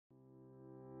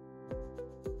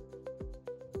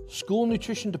School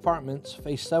nutrition departments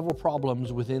face several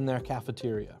problems within their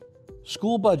cafeteria.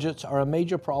 School budgets are a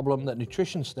major problem that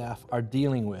nutrition staff are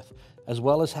dealing with, as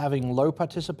well as having low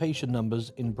participation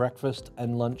numbers in breakfast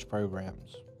and lunch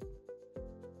programs.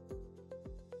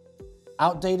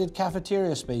 Outdated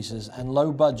cafeteria spaces and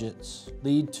low budgets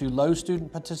lead to low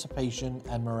student participation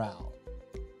and morale.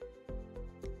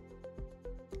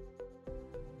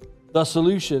 The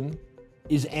solution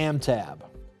is AmTab.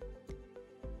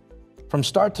 From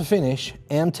start to finish,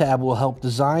 AmTab will help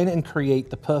design and create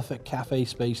the perfect cafe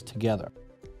space together.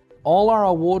 All our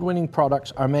award-winning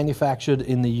products are manufactured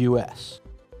in the US.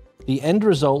 The end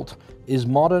result is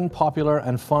modern, popular,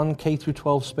 and fun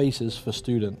K-12 spaces for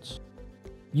students.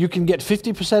 You can get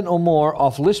 50% or more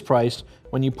off list price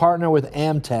when you partner with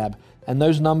AmTab, and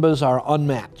those numbers are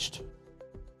unmatched.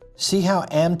 See how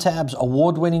AmTab's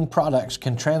award-winning products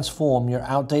can transform your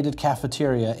outdated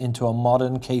cafeteria into a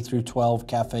modern K-12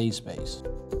 cafe space.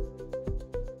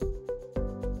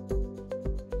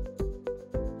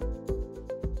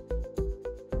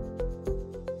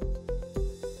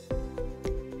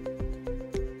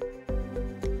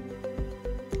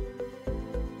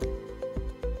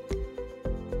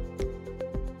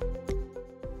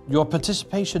 Your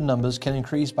participation numbers can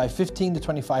increase by 15 to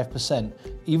 25%,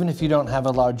 even if you don't have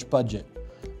a large budget.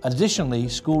 Additionally,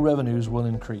 school revenues will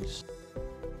increase.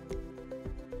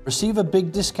 Receive a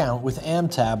big discount with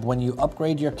AmTab when you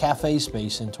upgrade your cafe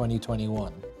space in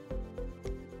 2021.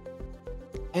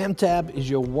 AmTab is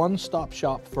your one-stop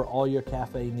shop for all your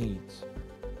cafe needs.